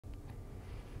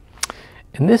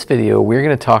In this video, we're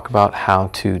going to talk about how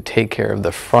to take care of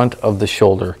the front of the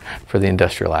shoulder for the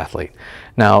industrial athlete.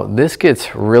 Now, this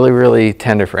gets really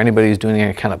tender for anybody who's doing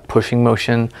any kind of pushing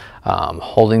motion,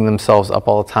 holding themselves up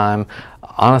all the time.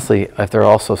 Honestly, if they're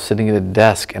also sitting at a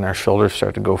desk and our shoulders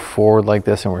start to go forward like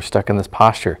this and we're stuck in this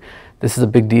posture, this is a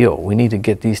big deal. We need to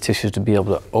get these tissues to be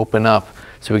able to open up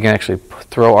so we can actually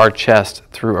throw our chest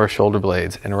through our shoulder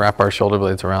blades and wrap our shoulder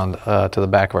blades around to the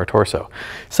back of our torso.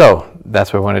 So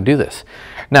that's why we want to do this.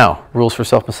 Now, rules for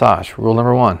self-massage. Rule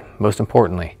number one, most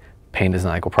importantly, pain does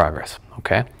not equal progress,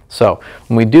 okay? So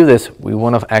when we do this, we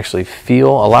want to actually feel,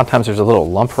 a lot of times there's a little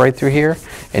lump right through here,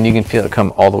 and you can feel it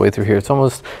come all the way through here. It's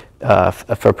almost,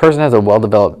 if a person has a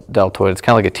well-developed deltoid, it's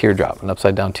kind of like a teardrop, an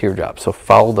upside-down teardrop. So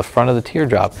follow the front of the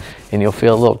teardrop, and you'll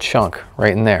feel a little chunk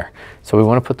right in there. So we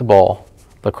want to put the ball,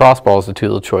 the cross ball is the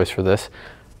tool of choice for this,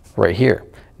 right here.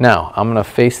 Now, I'm going to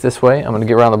face this way. I'm going to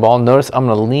get around the ball. Notice I'm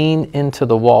going to lean into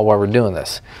the wall while we're doing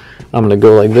this. I'm going to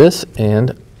go like this,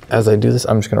 and as I do this,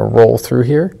 I'm just going to roll through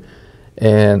here.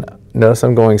 And notice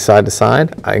I'm going side to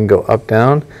side. I can go up,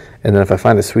 down, and then if I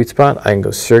find a sweet spot, I can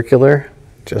go circular,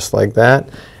 just like that.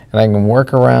 And I can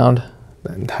work around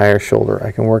the entire shoulder.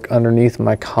 I can work underneath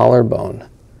my collarbone,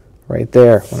 right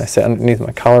there. When I say underneath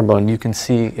my collarbone, you can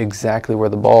see exactly where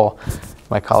the ball,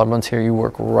 my collarbone's here, you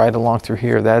work right along through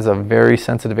here. That is a very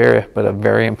sensitive area, but a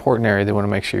very important area that you want to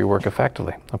make sure you work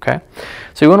effectively, okay?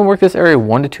 So you want to work this area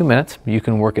 1 to 2 minutes. You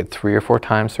can work it 3 or 4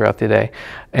 times throughout the day.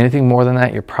 Anything more than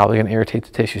that, you're probably going to irritate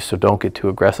the tissue, so don't get too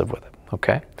aggressive with it,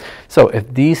 okay? So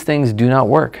if these things do not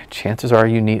work, chances are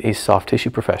you need a soft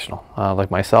tissue professional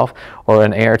like myself or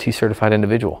an ART certified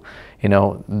individual. You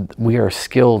know, we are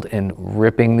skilled in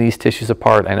ripping these tissues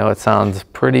apart. I know it sounds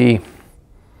pretty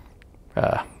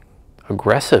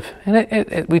aggressive,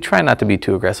 and we try not to be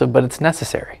too aggressive, but it's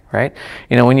necessary, right?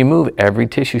 You know, when you move, every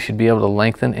tissue should be able to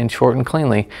lengthen and shorten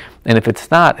cleanly, and if it's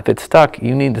not, if it's stuck,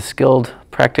 you need the skilled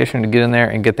practitioner to get in there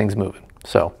and get things moving.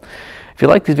 So if you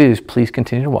like these videos, please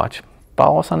continue to watch.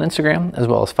 Follow us on Instagram, as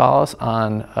well as follow us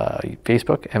on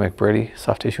Facebook at McBrearty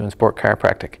Soft Tissue and Sport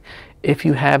Chiropractic. If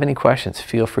you have any questions,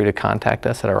 feel free to contact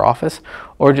us at our office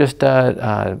or just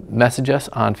message us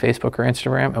on Facebook or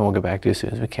Instagram, and we'll get back to you as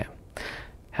soon as we can.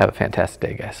 Have a fantastic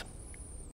day, guys.